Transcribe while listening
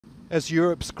As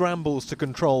Europe scrambles to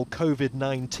control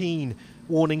COVID-19,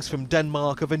 warnings from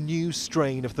Denmark of a new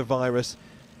strain of the virus.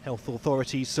 Health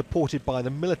authorities, supported by the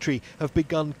military, have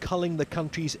begun culling the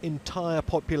country's entire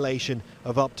population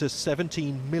of up to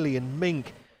 17 million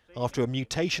mink, after a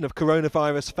mutation of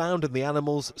coronavirus found in the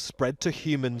animals spread to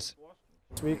humans.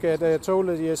 We get told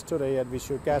yesterday that we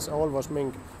should gas all of us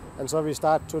mink, and so we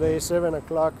start today 7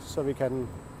 o'clock so we can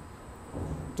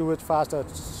do it faster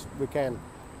as we can.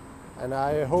 And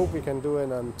I hope we can do it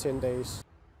in 10 days.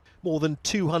 More than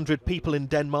 200 people in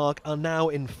Denmark are now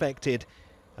infected,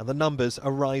 and the numbers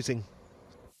are rising.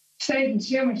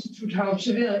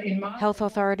 Health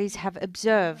authorities have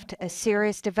observed a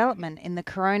serious development in the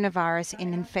coronavirus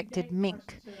in infected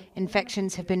mink.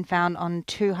 Infections have been found on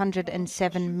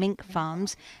 207 mink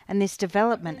farms, and this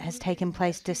development has taken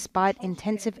place despite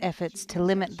intensive efforts to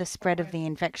limit the spread of the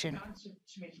infection.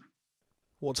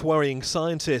 What's worrying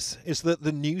scientists is that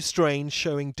the new strain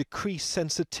showing decreased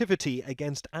sensitivity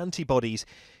against antibodies,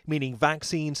 meaning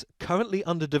vaccines currently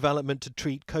under development to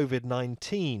treat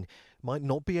COVID-19 might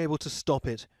not be able to stop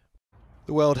it.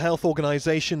 The World Health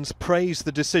Organization's praised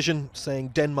the decision, saying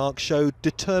Denmark showed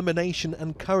determination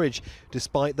and courage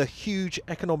despite the huge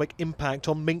economic impact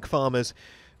on mink farmers.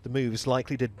 The move is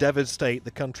likely to devastate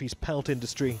the country's pelt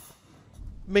industry.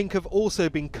 Mink have also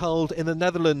been culled in the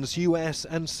Netherlands, US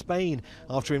and Spain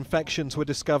after infections were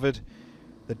discovered.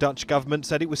 The Dutch government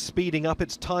said it was speeding up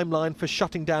its timeline for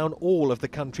shutting down all of the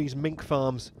country's mink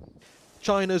farms.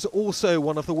 China's also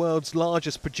one of the world's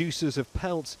largest producers of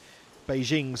pelts.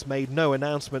 Beijing's made no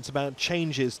announcements about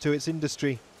changes to its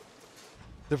industry.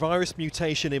 The virus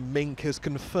mutation in mink has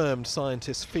confirmed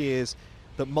scientists' fears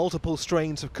that multiple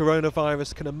strains of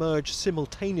coronavirus can emerge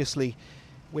simultaneously.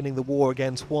 Winning the war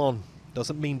against one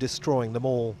doesn't mean destroying them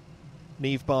all.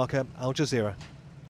 Neave, Al Jazeera.